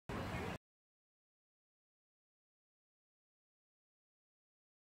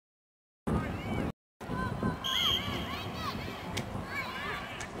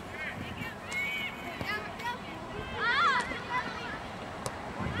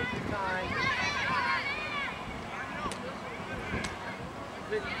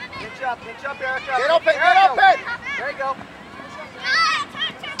Pinch up, Erica. Get open, get open! There you go.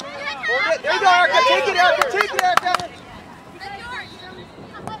 Hold it. There you go, Erica. Take it, Erica. Take it, Erica.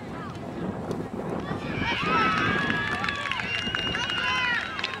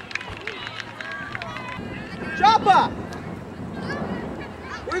 Choppa!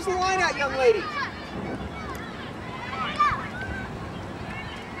 Where's the line at, young lady?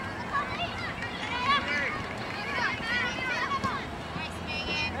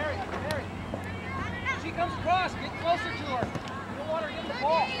 She comes across, get closer to her. You don't want her to get the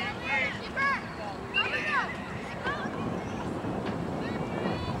ball.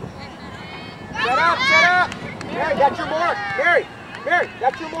 Set up, set up! Mary, that's your mark. Mary,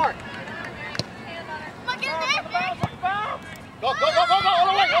 that's your mark. Go, all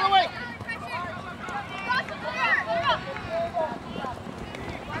the way, all the way!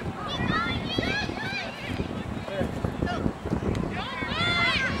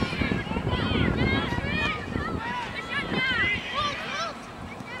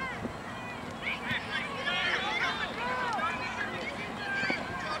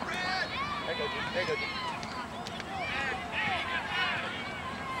 There you go,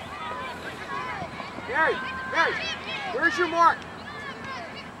 Mary, where's your mark?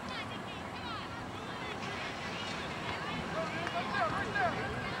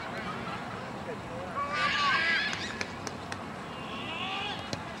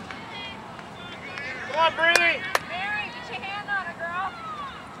 Come on, Bree! Mary, get your hand on her, girl.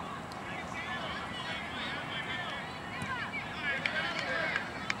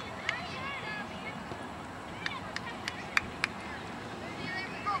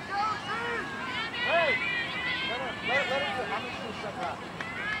 Hey! Let her do it. I'm just going to shut her up.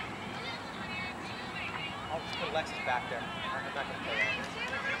 I'll just put Alexis back there. I'm not going to play that.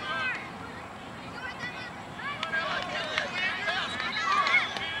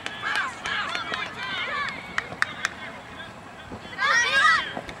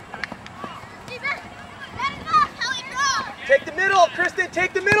 Take the middle, Kristen!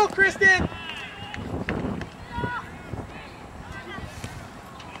 Take the middle, Kristen!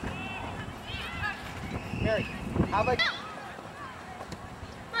 Mary, how about...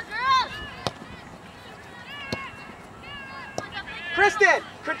 Kristen,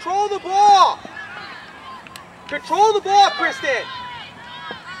 control the ball! Control the ball, Kristen!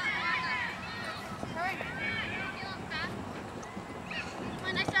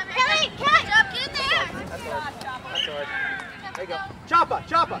 That's all right. There you go.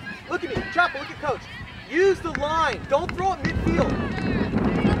 Choppa, look at me. Choppa, look at coach. Use the line. Don't throw it midfield.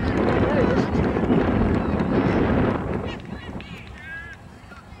 Hey, listen to me.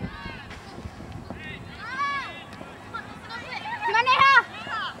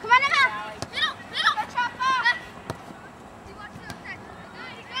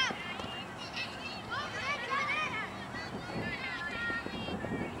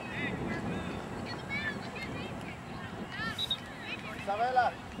 Isabella,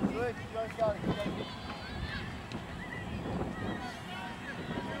 do it.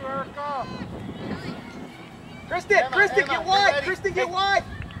 Kristen, get wide. Kristen, get wide.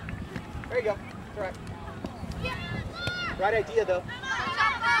 There you go. It's all right. Right idea, though.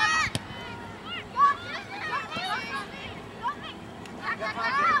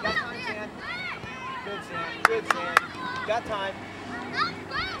 Good, Sam. Got time.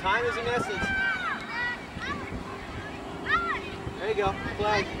 Time is an essence. There you go.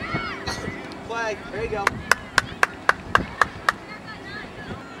 Flag. There you go.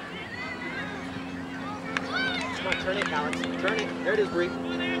 Come on, turn it, Alex. Turn it. There it is, Bree.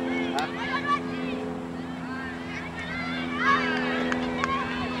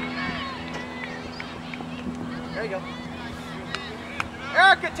 There you go.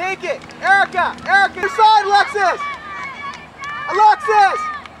 Erica, take it. Erica, your side, Alexis. Alexis.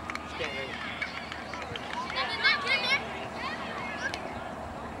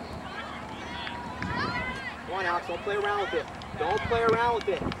 Come on, Alex, don't play around with it. Don't play around with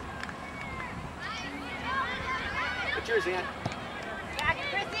it. It's yours, Ann. Got it,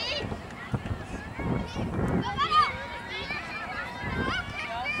 Chrissy.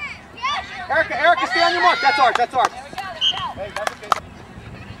 Erica, stay on your mark. That's ours. Hey, that's okay.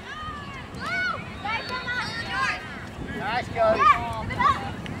 Nice, Cody.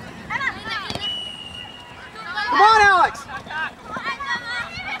 Come on, Alex.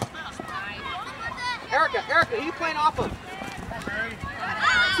 Erica, who are you playing off of?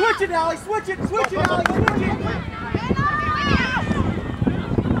 Switch it, Alex. Switch it, Alex. Switch it.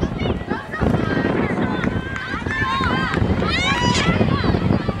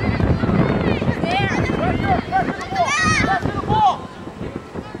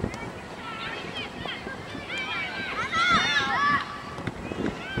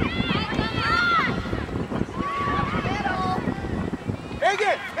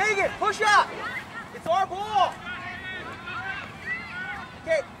 Megan, push up. It's our ball.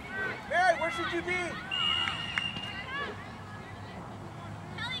 Okay, Mary, where should you be?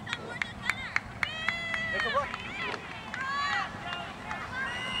 Make a run.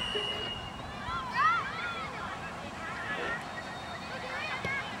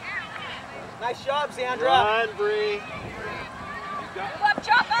 Nice job, Sandra. Run, Bree. Move up,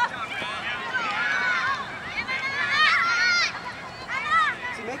 Choppa.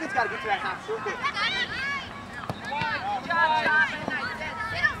 See, Megan's got to get to that half circle. Good job, Choppa.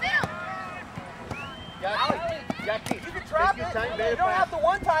 Jackie, You can trap take your it. time, You very don't have fast. to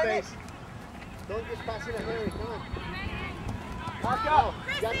one-time it. Space. Don't just pass it ahead. Come on. Mark up.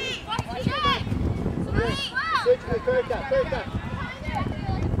 Jackie. Switch to the third down.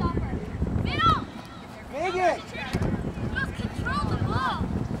 Megan, Control the ball.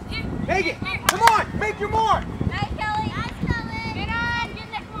 Megan, come on, make your mark. Nice, Kelly. Nice, Kelly. Get on. Get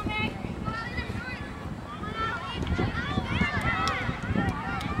next one, Mary.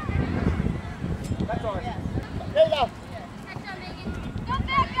 That's ours. There you go. Go,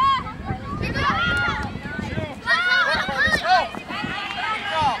 Becca. Get on.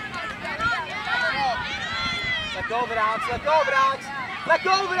 Let go of it, Alex. Let go of it, Alex. Let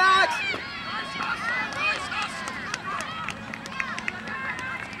go of it, Alex.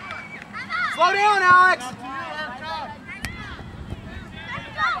 Slow down, Alex.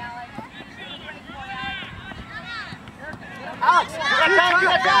 Alex,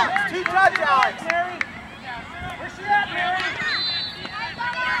 two touch, Alex. Mary. Where's she at, Mary?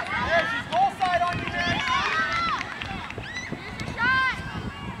 There, she's goal side on you, Mary.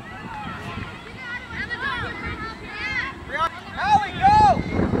 Allie, go!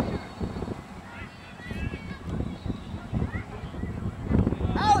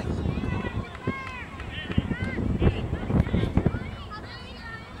 Allie!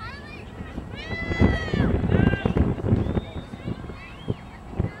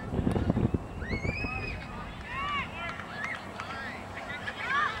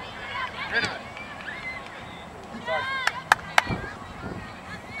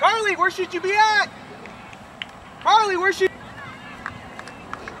 Carly, where should you be at? Carly, where should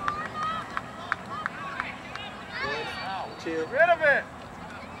Get rid of it.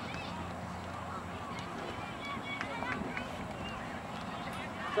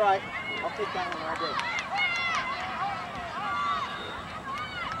 It's all right. I'll take that one all day.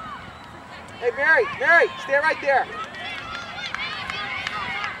 Hey, Mary, stay right there.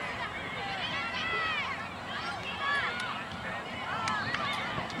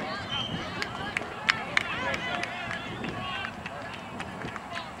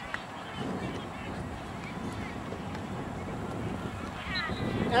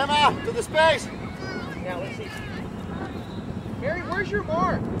 Emma, to the space. Now, let's see. Mary, where's your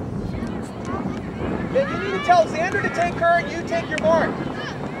mark? Then you need to tell Xander to take her and you take your mark.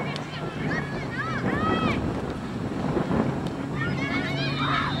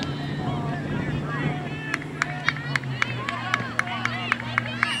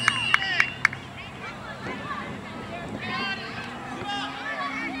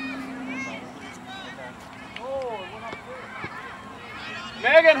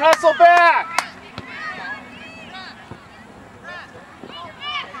 Megan, hustle back.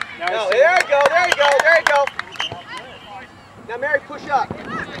 No, there you go. Now, Mary, push up.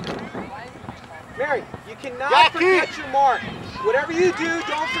 Mary, you cannot forget your mark. Whatever you do,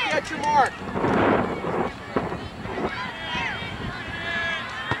 don't forget your mark.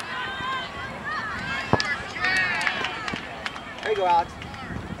 There you go, Alex.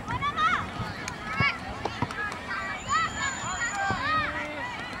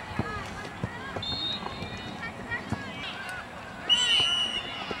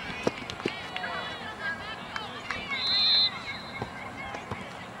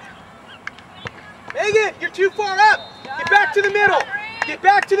 Megan, you're too far up. Get back to the middle. Get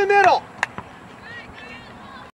back to the middle.